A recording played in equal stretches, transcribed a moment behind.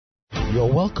You're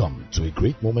welcome to a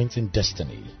great moment in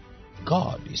destiny.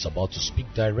 God is about to speak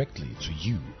directly to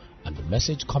you, and the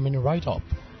message coming right up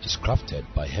is crafted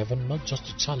by heaven not just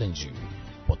to challenge you,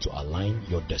 but to align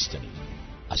your destiny.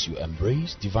 As you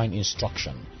embrace divine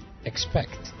instruction,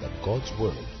 expect that God's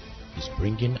word is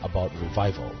bringing about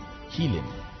revival, healing,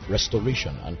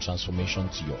 restoration, and transformation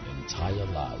to your entire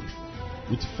life.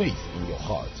 With faith in your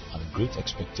heart and great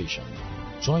expectation,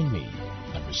 join me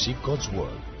and receive God's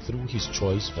word through his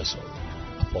choice vessel,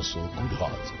 Apostle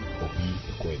Goodheart Obi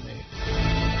Ekweme.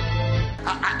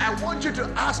 I want you to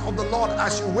ask of the Lord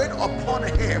as you wait upon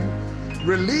him,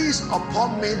 release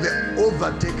upon me the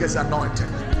overtaker's anointing.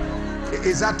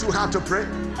 Is that too hard to pray?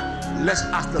 Let's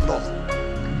ask the Lord.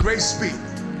 Great speed.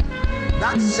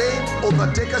 That same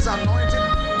overtaker's anointing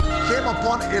came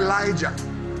upon Elijah.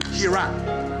 He ran.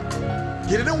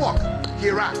 He didn't walk. He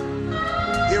ran.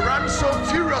 He ran so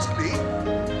furiously,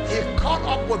 he caught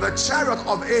up with the chariot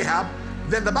of Ahab.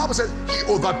 Then the Bible says he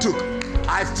overtook.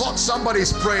 I thought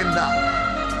somebody's praying now.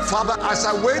 Father, as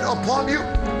I wait upon you,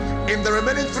 in the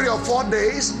remaining 3 or 4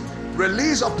 days,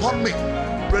 release upon me,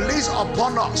 release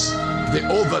upon us the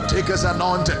overtaker's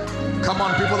anointing. Come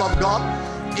on, people of God.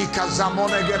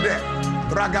 Ikazamonegede,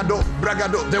 bragado,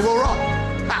 bragado. They will run.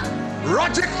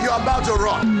 Rogic, you're about to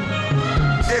run.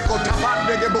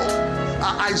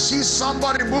 I see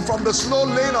somebody move from the slow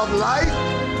lane of life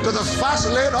to the fast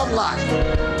lane of life.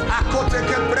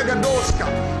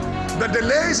 The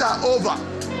delays are over.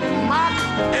 Mark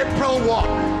April 1.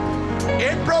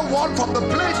 April 1, from the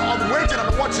place of waiting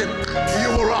and watching, you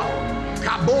will run.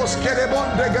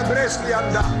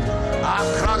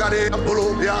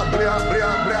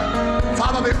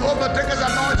 Father, the overtaker's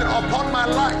anointing upon my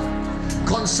life,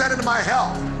 concerning my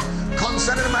health,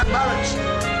 concerning my marriage,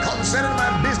 concerning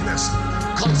my business,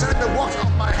 concerning the works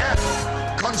of my hands,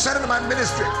 concerning my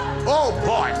ministry. Oh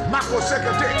boy, Marco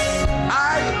Sekete,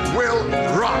 I will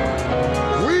run.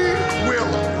 We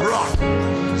will run.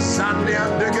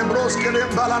 Sandian de Gebroskele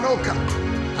Balanoka,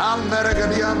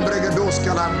 Ambergadian Bregados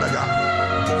Kalandaga.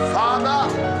 Father,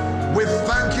 we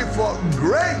thank you for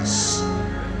grace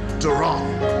to run.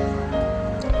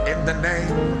 In the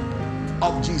name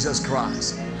of Jesus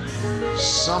Christ.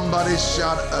 Somebody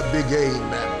shout a big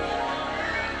amen.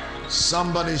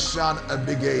 Somebody shout a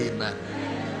big amen.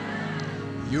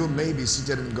 You may be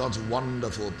seated in God's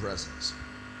wonderful presence.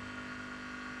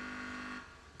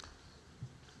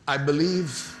 I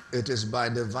believe it is by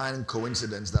divine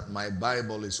coincidence that my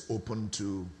Bible is open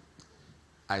to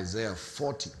Isaiah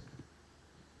 40,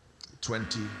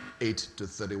 28 to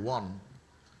 31,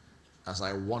 as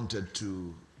I wanted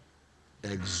to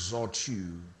exhort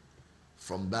you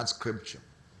from that scripture.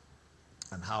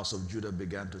 And House of Judah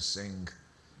began to sing,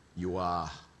 "You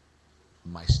are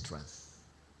my strength."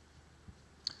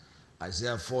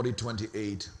 Isaiah 40,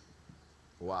 28.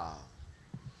 Wow.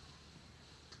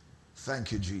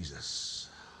 Thank you, Jesus.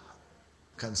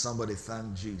 Can somebody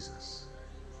thank Jesus?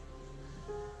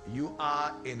 You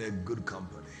are in a good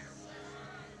company.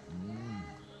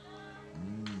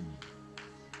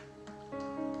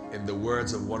 In the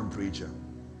words of one preacher,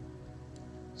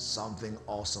 something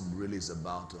awesome really is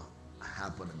about to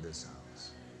happen in this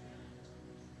house.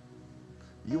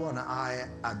 You and I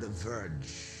are at the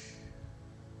verge,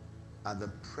 at the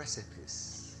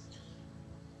precipice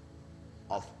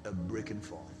of a breaking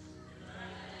forth.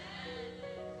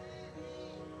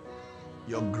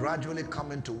 You're gradually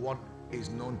coming to what is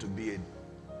known to be a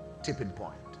tipping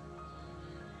point.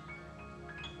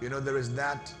 You know, there is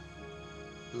that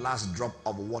last drop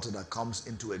of water that comes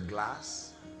into a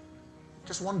glass.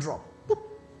 Just one drop. Boop.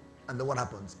 And then what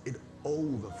happens? It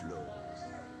overflows.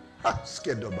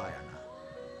 Skedobayana.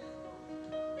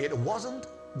 It wasn't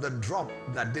the drop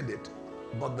that did it,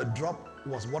 but the drop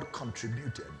was what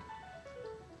contributed.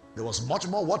 There was much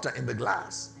more water in the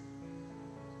glass.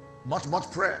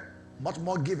 Much prayer, much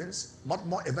more givings, much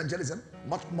more evangelism,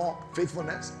 much more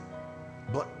faithfulness.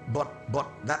 But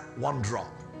that one drop.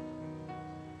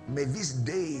 May these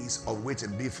days of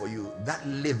waiting be for you that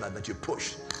lever that you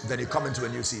push, then you come into a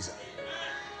new season.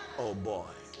 Oh boy.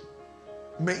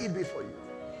 May it be for you.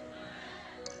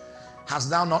 Hast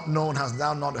thou not known, hast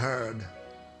thou not heard,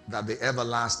 that the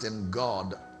everlasting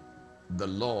God, the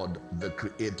Lord, the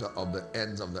creator of the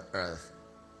ends of the earth,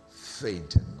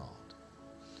 fainted not,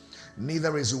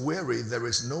 neither is weary, there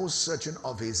is no searching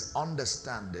of his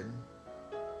understanding.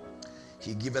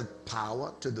 He giveth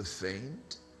power to the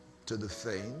faint, to the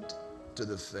faint, to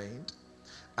the faint,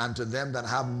 and to them that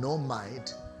have no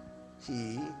might,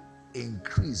 he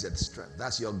increaseth strength.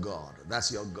 That's your God.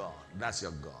 That's your God. That's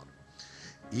your God.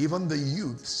 Even the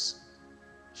youths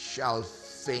shall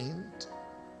faint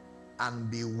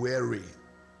and be weary,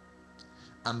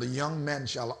 and the young men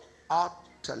shall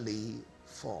utterly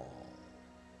fall.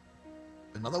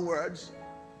 In other words,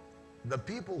 the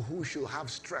people who should have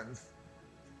strength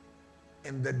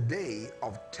in the day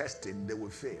of testing, they will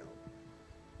fail.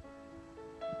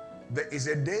 There is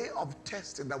a day of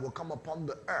testing that will come upon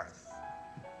the earth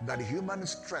that human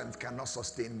strength cannot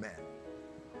sustain men.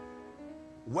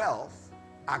 Wealth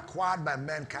acquired by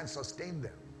men can't sustain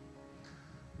them.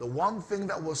 The one thing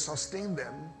that will sustain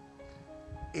them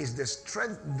is the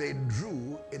strength they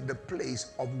drew in the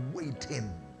place of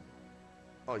waiting.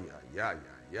 Oh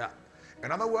yeah.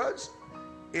 In other words,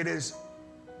 it is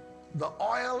the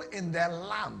oil in their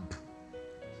lamp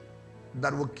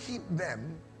that will keep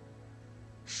them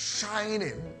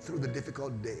shining through the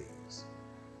difficult days.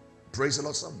 Praise the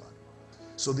Lord, somebody.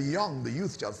 So the young, the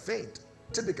youth shall faint.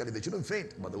 Typically, they shouldn't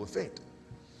faint, but they will faint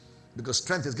because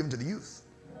strength is given to the youth.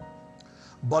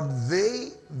 But they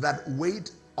that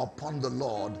wait upon the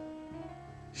Lord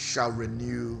shall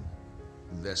renew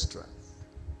their strength.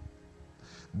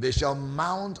 They shall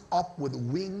mount up with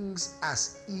wings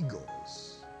as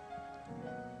eagles.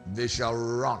 They shall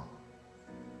run,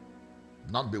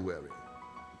 not be weary.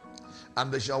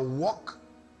 And they shall walk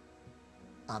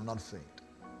and not faint.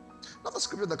 Another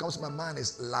scripture that comes to my mind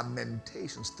is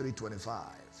Lamentations 3:25.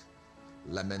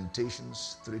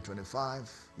 Lamentations 3:25.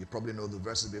 You probably know the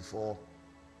verses before.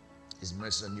 His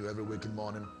mercy on you every waking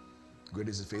morning. Great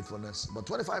is his faithfulness. But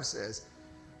 25 says,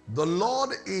 the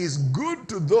Lord is good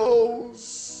to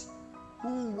those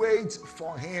who wait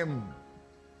for him.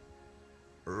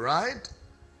 Right?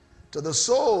 To the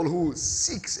soul who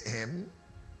seeks him,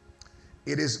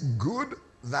 it is good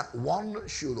that one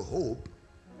should hope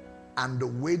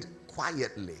and wait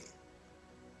quietly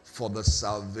for the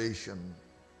salvation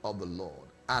of the Lord.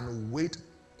 And wait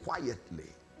quietly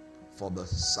for the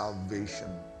salvation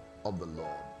of the Lord.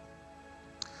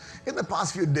 In the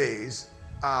past few days,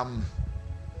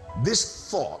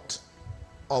 this thought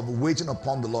of waiting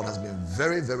upon the Lord has been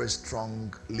very, very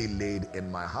strongly laid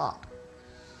in my heart.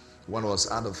 When I was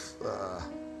out of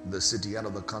the city, out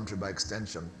of the country by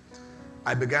extension,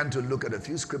 I began to look at a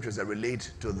few scriptures that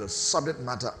relate to the subject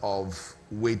matter of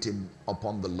waiting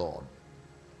upon the Lord.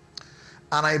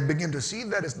 And I begin to see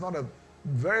that it's not a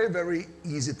very, very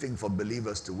easy thing for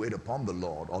believers to wait upon the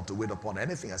Lord or to wait upon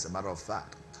anything, as a matter of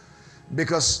fact.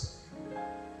 Because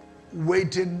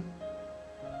waiting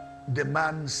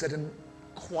demands certain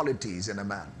qualities in a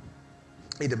man.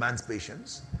 It demands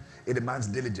patience. It demands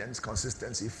diligence,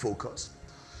 consistency, focus.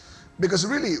 Because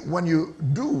really, when you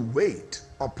do wait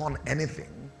upon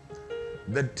anything,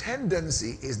 the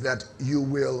tendency is that you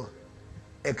will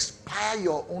expire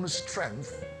your own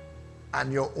strength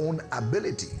and your own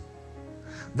ability.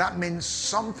 That means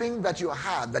something that you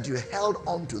had, that you held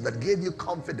onto, that gave you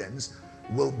confidence,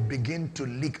 will begin to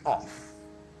leak off.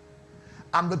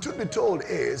 And the truth be told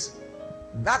is,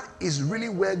 that is really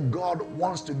where God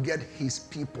wants to get his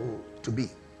people to be.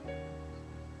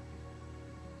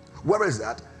 Where is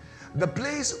that? The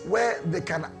place where they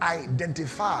can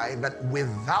identify that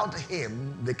without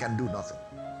him, they can do nothing.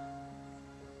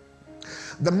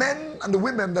 The men and the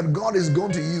women that God is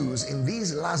going to use in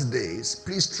these last days,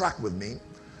 please track with me,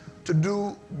 to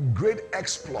do great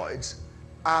exploits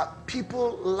are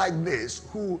people like this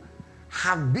who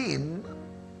have been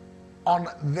on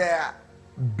their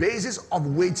basis of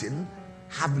waiting,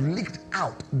 have leaked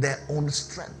out their own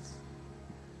strength.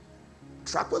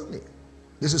 Track with me.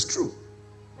 This is true.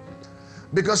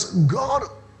 Because God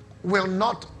will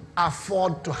not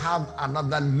afford to have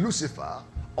another Lucifer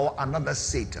or another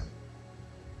Satan.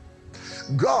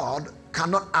 God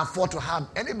cannot afford to have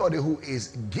anybody who is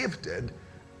gifted,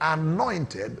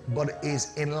 anointed, but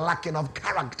is in lacking of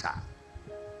character.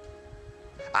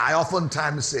 I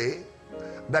oftentimes say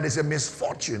that it's a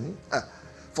misfortune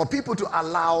for people to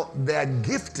allow their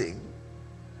gifting,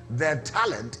 their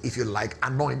talent, if you like,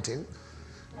 anointing,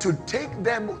 to take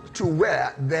them to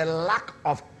where their lack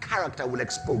of character will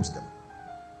expose them.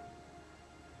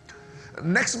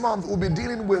 Next month, we'll be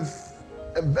dealing with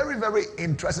a very, very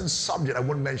interesting subject I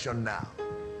won't mention now.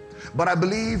 But I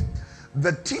believe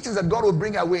the teachings that God will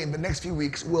bring our way in the next few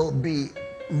weeks will be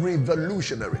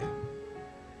revolutionary.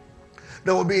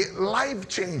 There will be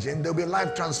life-changing, there will be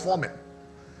life-transforming.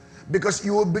 Because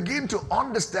you will begin to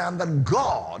understand that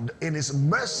God, in his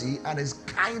mercy and his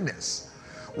kindness,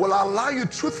 will allow you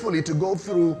truthfully to go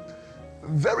through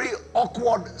very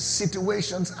awkward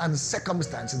situations and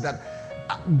circumstances that,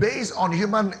 based on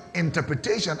human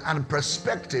interpretation and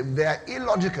perspective, they are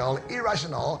illogical,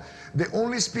 irrational. They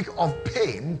only speak of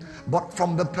pain, but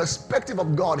from the perspective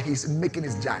of God, he's making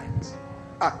his giants.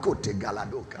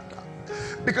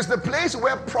 Because the place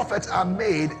where prophets are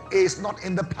made is not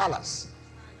in the palace.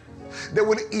 They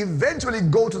will eventually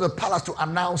go to the palace to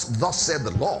announce, thus said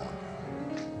the Lord.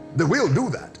 They will do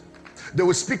that. They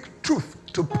will speak truth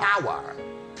to power.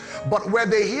 But where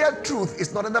they hear truth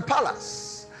is not in the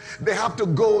palace. They have to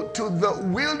go to the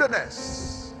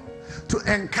wilderness to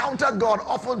encounter God,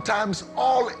 oftentimes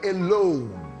all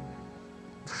alone.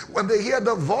 When they hear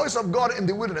the voice of God in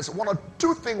the wilderness, one or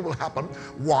two things will happen.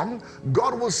 One,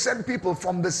 God will send people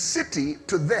from the city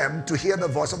to them to hear the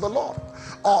voice of the Lord.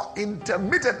 Or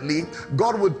intermittently,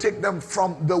 God will take them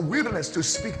from the wilderness to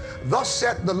speak, thus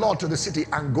said the Lord, to the city,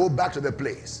 and go back to the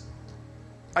place.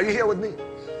 Are you here with me?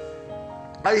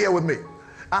 Are you here with me?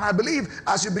 And I believe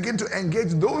as you begin to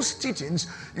engage those teachings,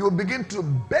 you will begin to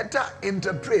better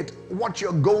interpret what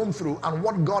you're going through and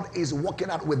what God is working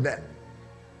out with them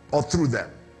or through them.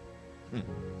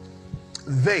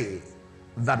 They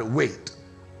that wait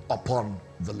upon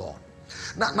the Lord.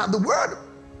 Now the word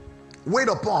wait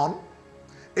upon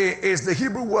is the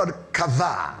Hebrew word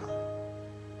kavah.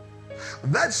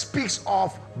 That speaks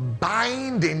of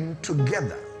binding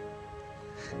together,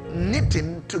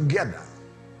 knitting together.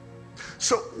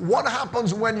 So what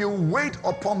happens when you wait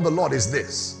upon the Lord is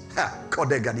this.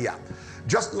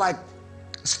 Just like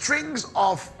strings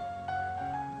of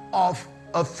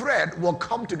a thread will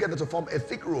come together to form a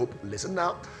thick rope. Listen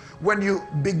now. When you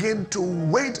begin to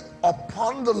wait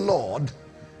upon the Lord,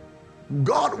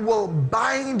 God will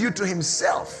bind you to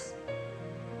himself.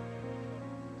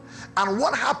 And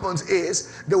what happens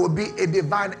is there will be a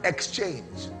divine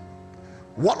exchange.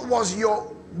 What was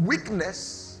your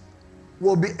weakness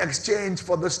will be exchanged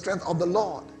for the strength of the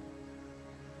Lord.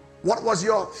 What was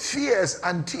your fears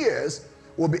and tears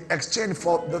will be exchanged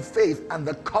for the faith and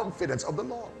the confidence of the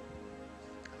Lord.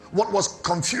 What was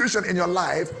confusion in your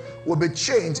life will be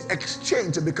exchanged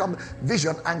to become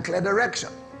vision and clear direction.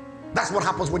 That's what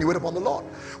happens when you wait upon the Lord.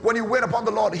 When you wait upon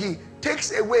the Lord, he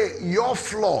takes away your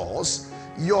flaws,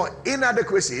 your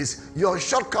inadequacies, your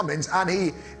shortcomings, and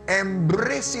he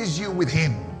embraces you with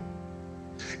him.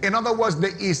 In other words,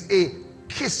 there is a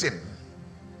kissing.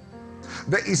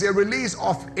 There is a release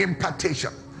of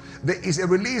impartation. There is a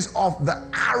release of the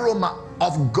aroma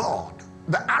of God,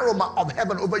 the aroma of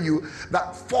heaven over you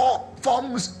that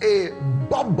forms a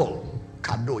bubble,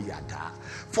 kadoyata,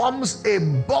 forms a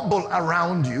bubble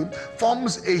around you,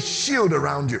 forms a shield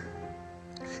around you.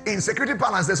 In security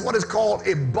parlance, there's what is called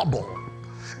a bubble.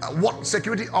 What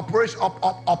security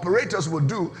operators will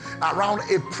do around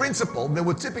a principal, they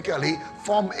will typically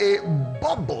form a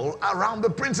bubble around the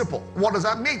principal. What does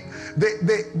that mean?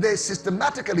 They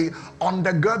systematically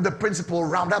undergird the principal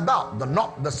round about, the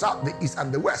north, the south, the east,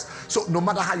 and the west. So no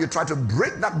matter how you try to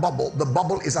break that bubble, the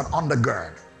bubble is an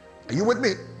undergird. Are you with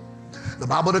me? The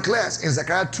Bible declares in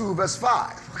Zechariah 2 verse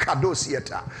 5,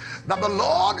 that the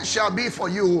Lord shall be for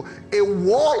you a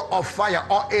wall of fire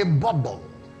or a bubble.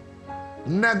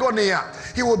 Nagonia,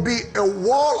 he will be a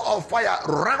wall of fire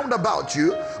round about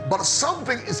you, but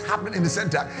something is happening in the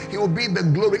center. He will be the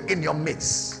glory in your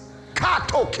midst.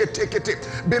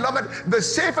 Beloved, the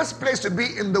safest place to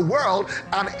be in the world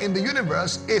and in the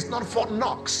universe is not Fort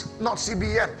Knox, not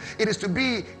CBN. It is to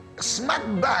be smack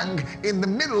bang in the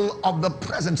middle of the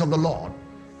presence of the Lord.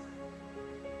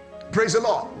 Praise the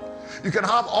Lord. You can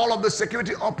have all of the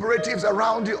security operatives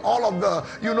around you, all of the,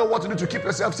 you know what to do to keep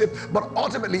yourself safe. But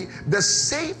ultimately, the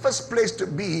safest place to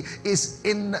be is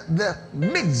in the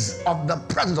midst of the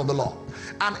presence of the Lord.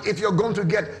 And if you're going to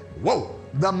get,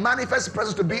 the manifest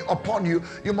presence to be upon you,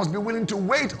 you must be willing to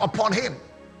wait upon him.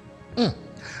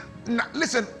 Now,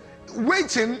 listen,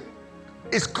 waiting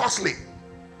is costly.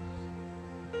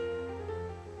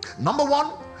 Number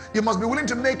one, you must be willing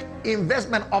to make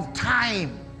investment of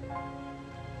time.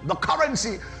 The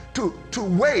currency to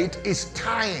wait is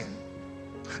time.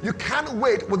 You can't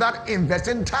wait without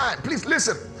investing time. Please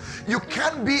listen. You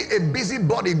can't be a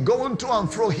busybody going to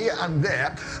and fro here and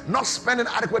there, not spending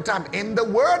adequate time in the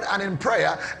word and in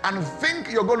prayer, and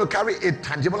think you're going to carry a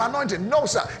tangible anointing. No,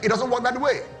 sir. It doesn't work that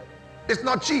way. It's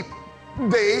not cheap.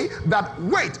 They that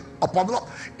wait upon the Lord.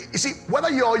 You see,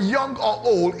 whether you're young or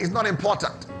old is not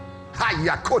important.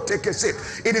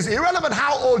 It is irrelevant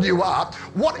how old you are.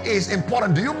 What is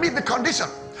important? Do you meet the condition?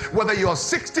 Whether you're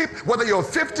 60, whether you're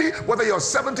 50, whether you're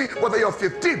 70, whether you're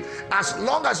 15, as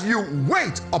long as you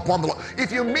wait upon the Lord.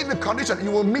 If you meet the condition, you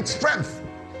will meet strength.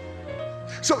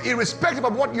 So irrespective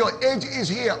of what your age is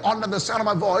here under the sound of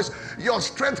my voice, your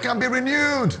strength can be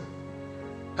renewed.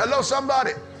 Hello,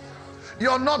 somebody.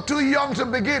 You're not too young to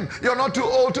begin. You're not too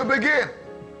old to begin.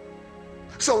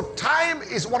 So time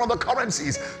is one of the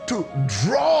currencies to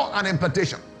draw an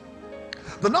impartation.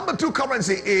 The number two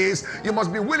currency is you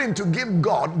must be willing to give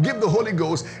God, give the Holy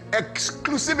Ghost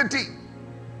exclusivity.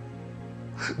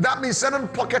 That means certain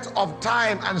pockets of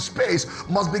time and space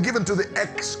must be given to the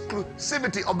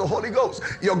exclusivity of the Holy Ghost.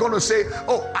 You're going to say,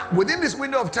 oh, within this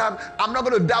window of time, I'm not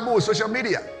going to dabble with social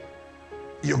media.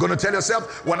 You're going to tell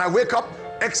yourself, when I wake up,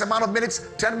 X amount of minutes,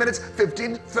 10 minutes,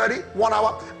 15, 30, 1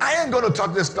 hour, I ain't going to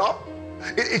touch this stuff.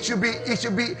 It should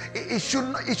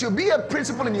be a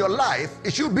principle in your life.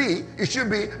 It should be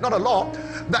not a law,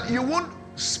 that you won't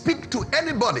speak to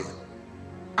anybody.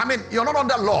 I mean, you're not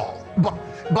under law, but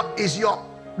it's your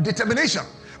determination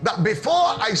that before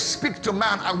I speak to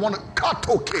man, I want to cut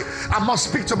okay. I must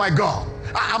speak to my God.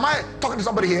 Am I talking to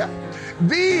somebody here?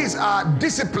 These are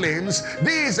disciplines,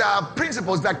 these are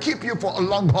principles that keep you for a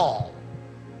long haul.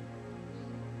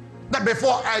 That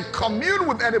before I commune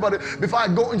with anybody, before I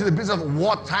go into the business of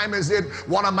what time is it,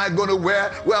 what am I going to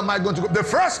wear, where am I going to go, the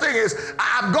first thing is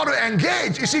I've got to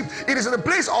engage. You see, it is in the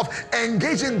place of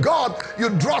engaging God you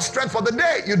draw strength for the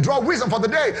day, you draw wisdom for the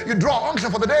day, you draw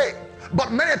unction for the day.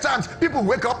 But many times people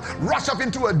wake up, rush up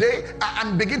into a day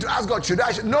and begin to ask God, should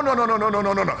I? No.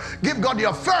 Give God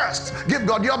your first. Give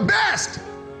God your best.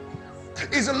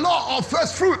 It's a law of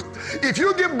first fruit. If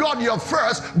you give God your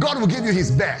first, God will give you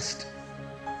his best.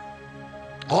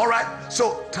 All right,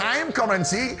 so time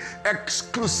currency,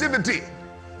 exclusivity.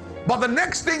 But the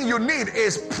next thing you need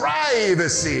is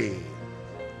privacy.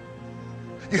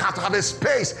 You have to have a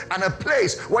space and a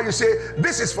place where you say,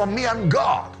 this is for me and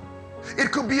God.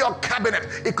 It could be your cabinet,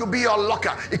 it could be your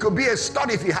locker, it could be a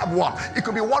study if you have one, it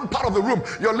could be one part of the room,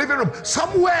 your living room,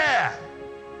 somewhere.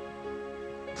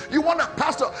 You wonder,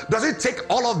 Pastor, does it take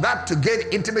all of that to gain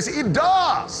intimacy? It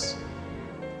does.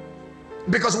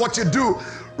 Because what you do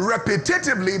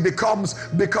repetitively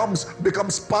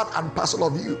becomes part and parcel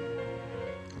of you.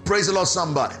 Praise the Lord,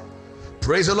 somebody.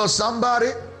 Praise the Lord,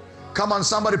 somebody. Come on,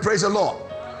 somebody, praise the Lord.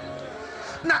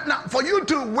 Now, for you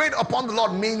to wait upon the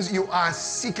Lord means you are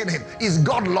seeking him. Is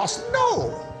God lost?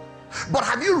 No. But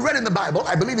have you read in the Bible,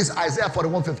 I believe it's Isaiah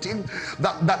 41:15,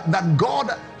 that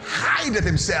God hideth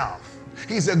himself.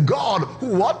 He's a God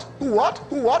who what?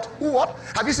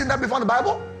 Have you seen that before in the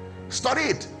Bible? Study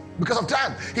it because of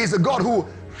time. He's a God who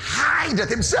hideth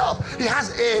himself. He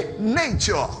has a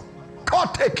nature.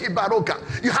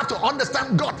 You have to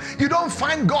understand God. You don't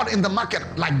find God in the market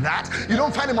like that. You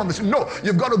don't find him on the street. No,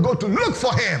 you've got to go to look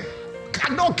for him.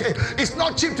 Okay, it's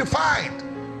not cheap to find.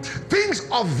 Things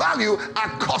of value are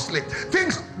costly.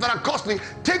 Things that are costly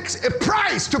takes a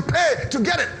price to pay to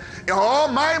get it. Oh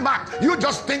my, you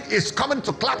just think it's coming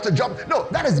to clap to jump. No,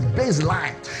 that is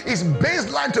baseline. It's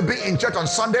baseline to be in church on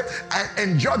Sunday and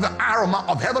enjoy the aroma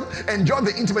of heaven, enjoy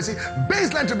the intimacy.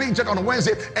 Baseline to be in church on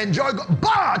Wednesday, enjoy God.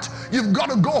 But you've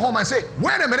got to go home and say,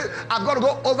 wait a minute, I've got to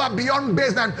go over beyond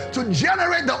baseline to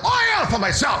generate the oil for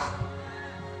myself.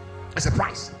 It's a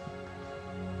price.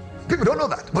 People don't know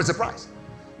that, but it's a price.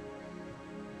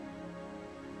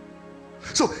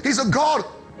 So he's a God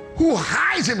who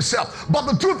hides himself. But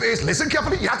the truth is, listen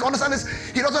carefully, you have to understand this,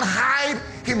 he doesn't hide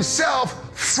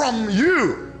himself from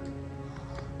you.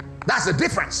 That's the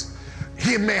difference.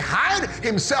 He may hide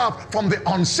himself from the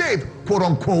unsaved, quote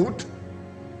unquote,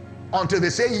 until they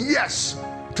say yes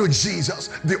to Jesus,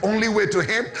 the only way to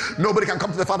him. Nobody can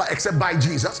come to the Father except by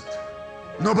Jesus.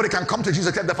 Nobody can come to Jesus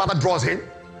except the Father draws him.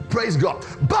 Praise God.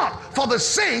 But for the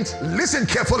saints, listen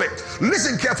carefully.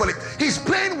 Listen carefully. He's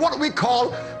playing what we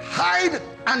call hide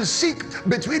and seek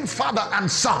between father and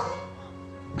son.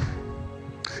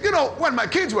 You know, when my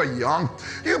kids were young,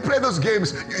 you play those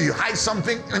games, you hide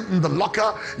something in the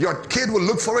locker, your kid will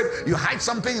look for it, you hide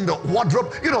something in the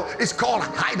wardrobe. You know, it's called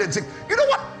hide and seek. You know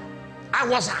what? I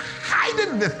was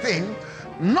hiding the thing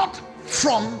not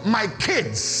from my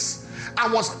kids. I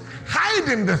was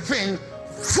hiding the thing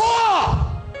for.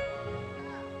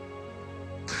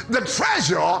 The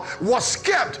treasure was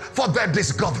kept for their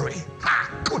discovery.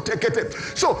 Could take it.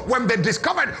 So when they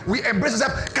discovered, we embrace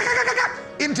them.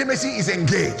 Intimacy is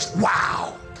engaged.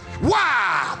 Wow.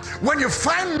 When you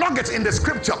find nuggets in the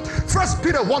scripture, 1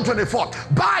 Peter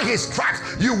 1:24, by his stripes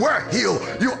you were healed.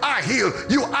 You are healed.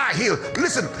 You are healed.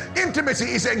 Listen,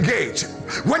 intimacy is engaged.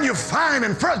 When you find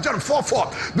in 1 John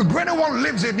 4:4, the greater one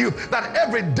lives in you than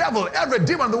every devil, every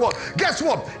demon in the world. Guess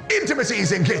what? Intimacy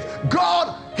is engaged.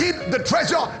 God hid the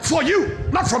treasure for you,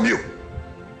 not from you.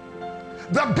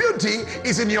 The beauty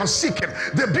is in your seeking.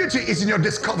 The beauty is in your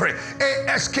discovery.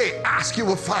 ASK, ask you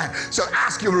will find. So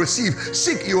ask you will receive.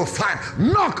 Seek you will find.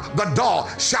 Knock, the door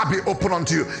shall be open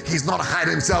unto you. He's not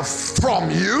hiding himself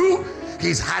from you.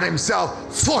 He's hiding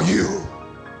himself for you.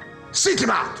 Seek him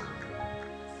out.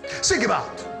 Seek him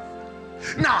out.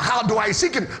 Now, how do I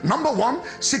seek him? Number one,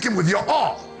 seek him with your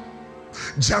all.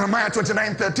 Jeremiah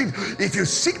 29:13. If you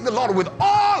seek the Lord with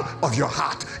all of your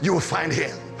heart, you will find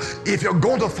him. If you're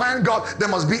going to find God, there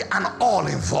must be an all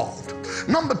involved.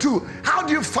 Number two, how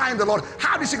do you find the Lord?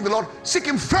 How do you seek the Lord? Seek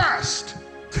him first.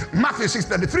 Matthew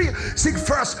 6:33, seek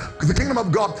first the kingdom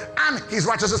of God and his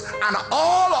righteousness, and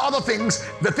all other things,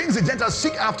 the things the Gentiles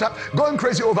seek after, going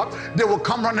crazy over, they will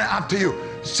come running after you.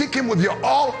 Seek him with your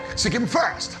all, seek him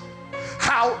first.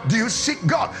 How do you seek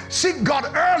God? Seek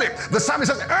God early. The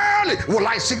psalmist says, early will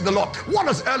I seek the Lord. What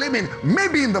does early mean?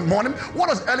 Maybe in the morning. What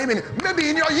does early mean? Maybe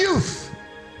in your youth.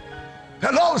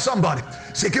 Hello, somebody.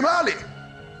 Seek him early.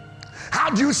 How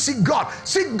do you seek God?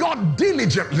 Seek God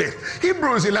diligently.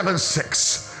 Hebrews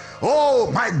 11:6.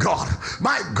 Oh my God,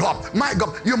 my God, my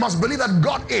God. You must believe that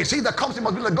God is. He that comes, you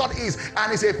must believe that God is,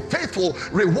 and is a faithful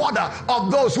rewarder of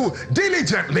those who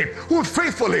diligently, who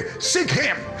faithfully seek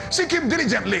him. Seek him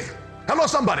diligently. Hello,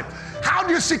 somebody. How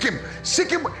do you seek him? Seek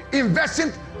him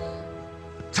investing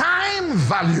time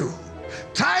value.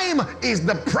 Time is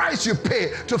the price you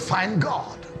pay to find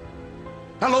God.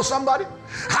 Hello, somebody.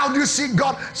 How do you seek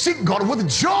God? Seek God with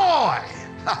joy.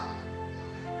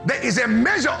 There is a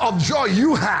measure of joy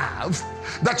you have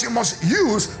that you must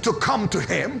use to come to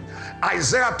him.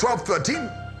 Isaiah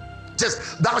 12:13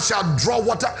 says, thou shalt draw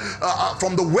water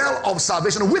from the well of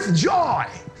salvation with joy.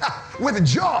 With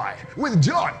joy, with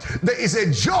joy. There is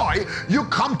a joy you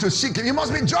come to seek him. You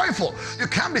must be joyful. You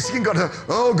can't be seeking God.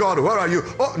 Oh God, where are you?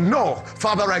 Oh no,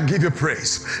 Father, I give you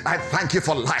praise. I thank you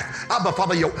for life. Abba,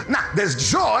 Father, you. Now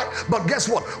there's joy, but guess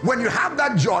what? When you have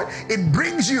that joy, it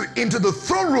brings you into the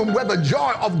throne room where the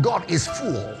joy of God is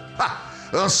full.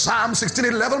 Psalm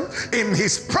 16:11, in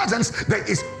his presence there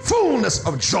is fullness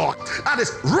of joy. At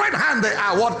his right hand there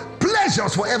are what?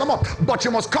 Pleasures forevermore. But you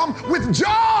must come with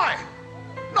joy.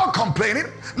 Not complaining,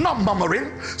 not murmuring.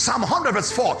 Psalm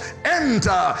 100:4,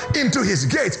 enter into his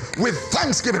gates with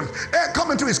thanksgiving.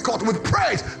 Come into his court with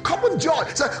praise. Come with joy.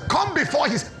 So come before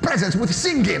his presence with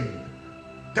singing.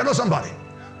 Hello, somebody.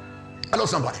 Hello,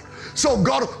 somebody. So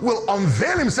God will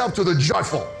unveil himself to the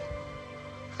joyful,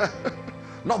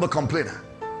 not the complainer.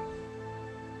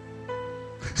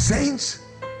 Saints,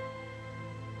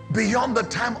 beyond the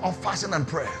time of fasting and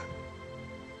prayer,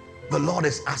 the Lord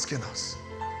is asking us,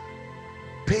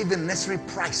 pay the necessary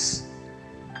price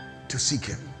to seek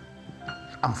him.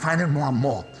 I'm finding more and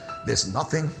more, there's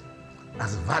nothing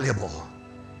as valuable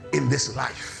in this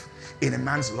life, in a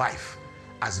man's life,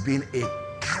 as being a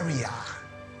carrier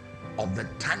of the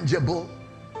tangible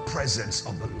presence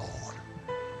of the Lord.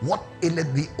 What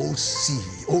aileth thee, O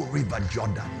sea, O river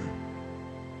Jordan?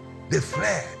 They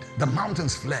fled, the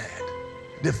mountains fled,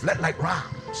 they fled like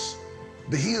rams,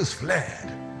 the hills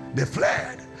fled, they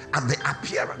fled. At the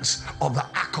appearance of the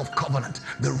Ark of Covenant,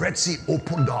 the Red Sea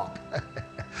opened up.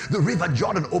 The river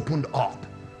Jordan opened up.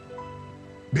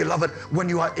 Beloved, when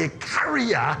you are a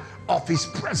carrier of his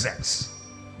presence,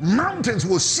 mountains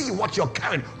will see what you're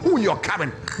carrying, who you're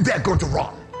carrying, they're going to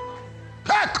run.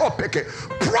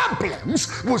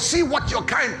 Problems will see what you're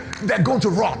carrying, they're going to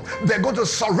run. They're going to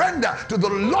surrender to the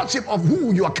lordship of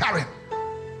who you are carrying.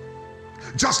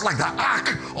 Just like the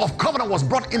Ark of Covenant was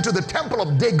brought into the temple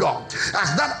of Dagon.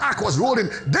 As that Ark was rolling,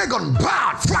 Dagon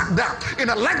bowed flat down. In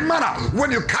a like manner,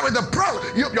 when you carry the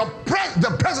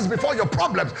presence before your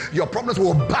problems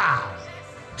will bow.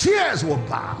 Tears will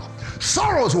bow.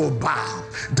 Sorrows will bow.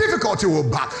 Difficulty will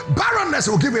bow. Barrenness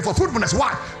will give way for fruitfulness.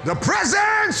 Why? The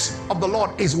presence of the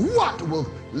Lord is what will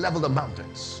level the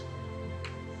mountains.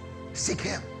 Seek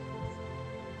him.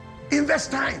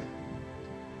 Invest time.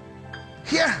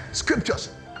 Hear scriptures.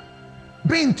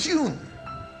 Be in tune.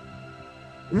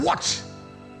 Watch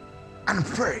and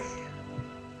pray.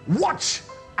 Watch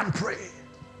and pray.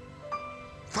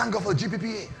 Thank God for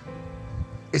GPPA.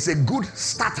 It's a good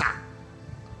starter.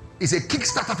 It's a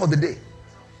kickstarter for the day.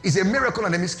 It's a miracle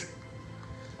and a mystery.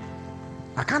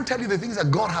 I can't tell you the things that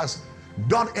God has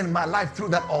done in my life through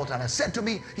that altar. And has said to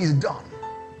me, he's done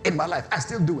in my life. I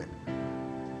still do it.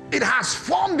 It has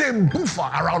formed a buffer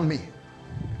around me.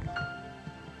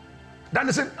 That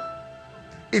is it.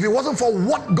 If it wasn't for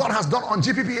what God has done on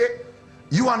GPPA,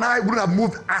 you and I wouldn't have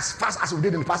moved as fast as we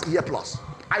did in the past year plus.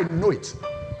 I know it.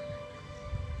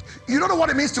 You don't know what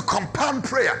it means to compound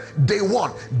prayer. Day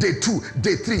 1, day 2,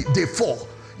 day 3, day 4.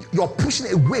 You're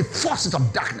pushing away forces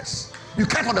of darkness. You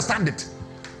can't understand it.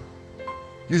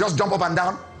 You just jump up and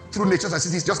down through nations and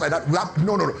cities just like that.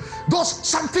 No.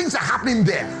 Some things are happening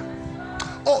there.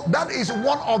 Oh, that is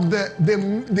one of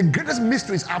the greatest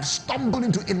mysteries I've stumbled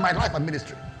into in my life and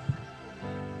ministry.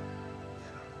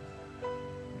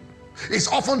 It's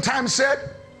oftentimes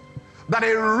said that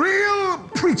a real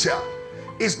preacher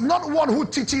is not one who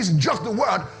teaches just the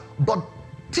word, but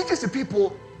teaches the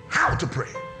people how to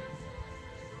pray.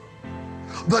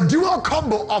 The dual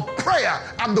combo of prayer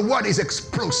and the word is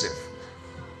explosive.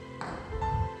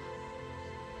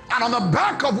 And on the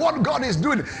back of what God is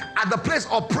doing at the place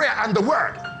of prayer and the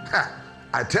word,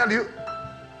 I tell you,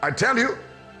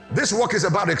 this work is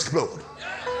about to explode.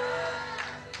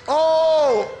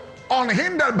 Oh,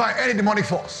 unhindered by any demonic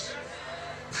force.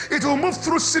 It will move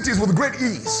through cities with great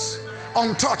ease,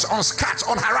 untouched, unscathed,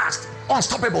 unharassed,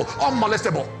 unstoppable,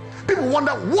 unmolestable. People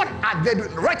wonder, what are they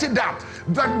doing? Write it down.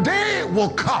 The day will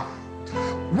come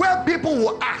where people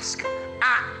will ask,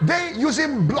 are they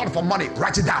using blood for money?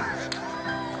 Write it down.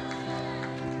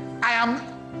 I am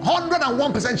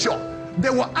 101% sure they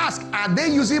will ask, are they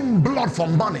using blood for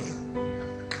money?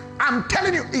 I'm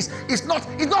telling you, it's not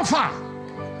far.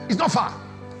 It's not far.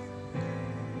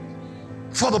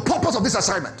 For the purpose of this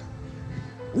assignment,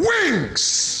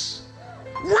 wings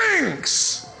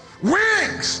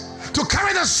to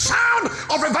carry the sound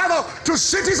of revival to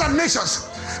cities and nations,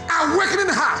 awakening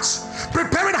hearts,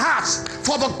 preparing hearts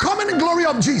for the coming glory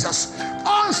of Jesus,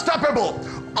 unstoppable,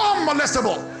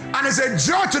 unmolestable. And it's a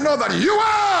joy to know that you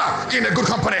are in a good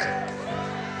company.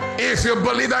 If you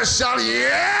believe that, shall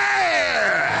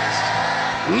yes,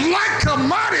 like a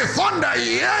mighty thunder,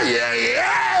 yeah.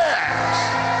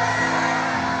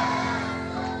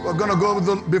 We're gonna go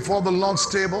before the Lord's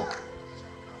table.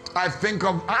 I'm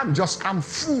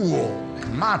full,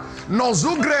 man.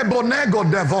 Nozugre bonego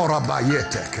devora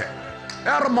bayeteke.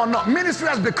 Ministry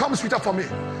has become sweeter for me.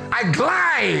 I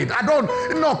glide.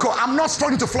 I'm not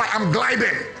starting to fly. I'm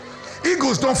gliding.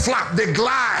 Eagles don't flap, they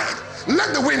glide.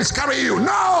 Let the winds carry you.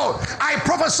 No, I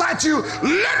prophesy to you,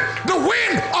 let the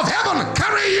wind of heaven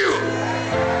carry you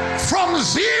from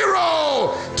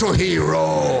zero to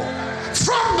hero,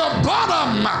 from the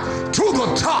bottom to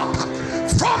the top,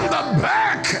 from the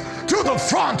back to the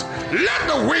front. Let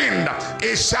the wind.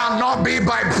 It shall not be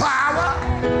by power,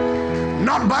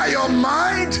 not by your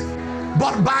mind,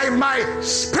 but by my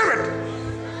spirit.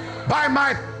 By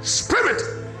my spirit.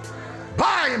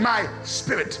 By my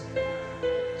spirit,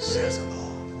 says the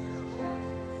Lord.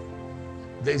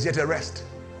 There is yet a rest.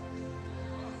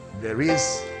 There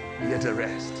is yet a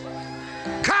rest.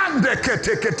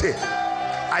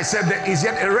 I said there is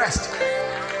yet a rest.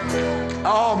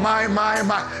 Oh my.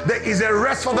 There is a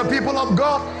rest for the people of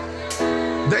God.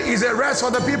 There is a rest for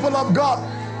the people of God.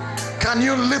 Can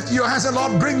you lift your hands and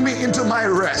Lord, bring me into my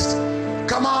rest?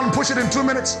 Come on, push it in 2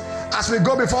 minutes. As we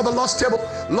go before the Lord's table,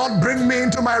 Lord, bring me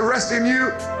into my rest in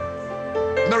you.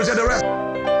 There is a rest.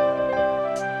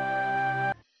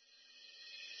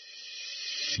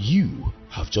 You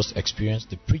have just experienced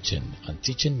the preaching and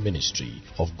teaching ministry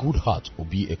of Goodheart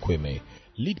Obi Ekweme,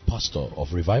 lead pastor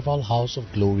of Revival House of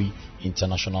Glory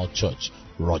International Church,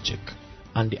 Rogic,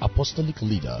 and the apostolic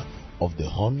leader of the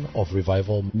Horn of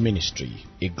Revival Ministry,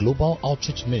 a global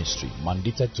outreach ministry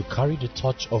mandated to carry the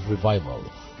torch of revival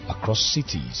across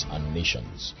cities and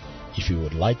nations. If you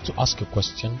would like to ask a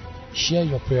question, share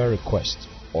your prayer request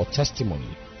or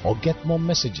testimony, or get more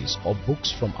messages or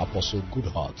books from Apostle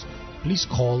Goodheart, please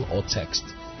call or text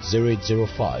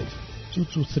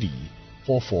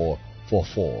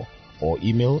 0805-223-4444 or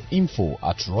email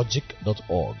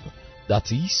info@rogic.org.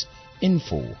 That is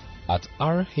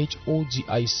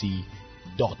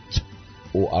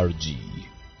info@rhogic.org.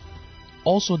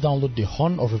 Also download the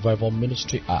Horn of Revival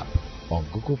Ministry app on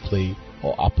Google Play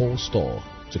or Apple Store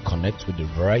to connect with the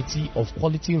variety of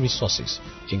quality resources,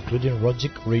 including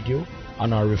Rogic Radio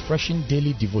and our refreshing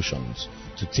daily devotions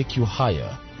to take you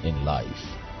higher in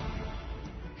life.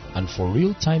 And for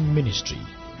real-time ministry,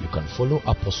 you can follow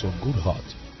Apostle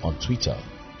Goodheart on Twitter.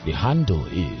 The handle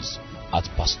is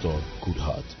 @Pastor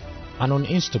Goodheart, and on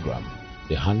Instagram,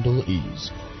 the handle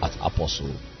is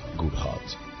 @Apostle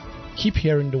Goodheart. Keep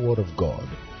hearing the word of God.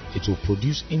 It will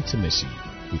produce intimacy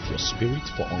with your spirit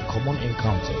for uncommon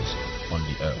encounters on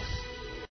the earth.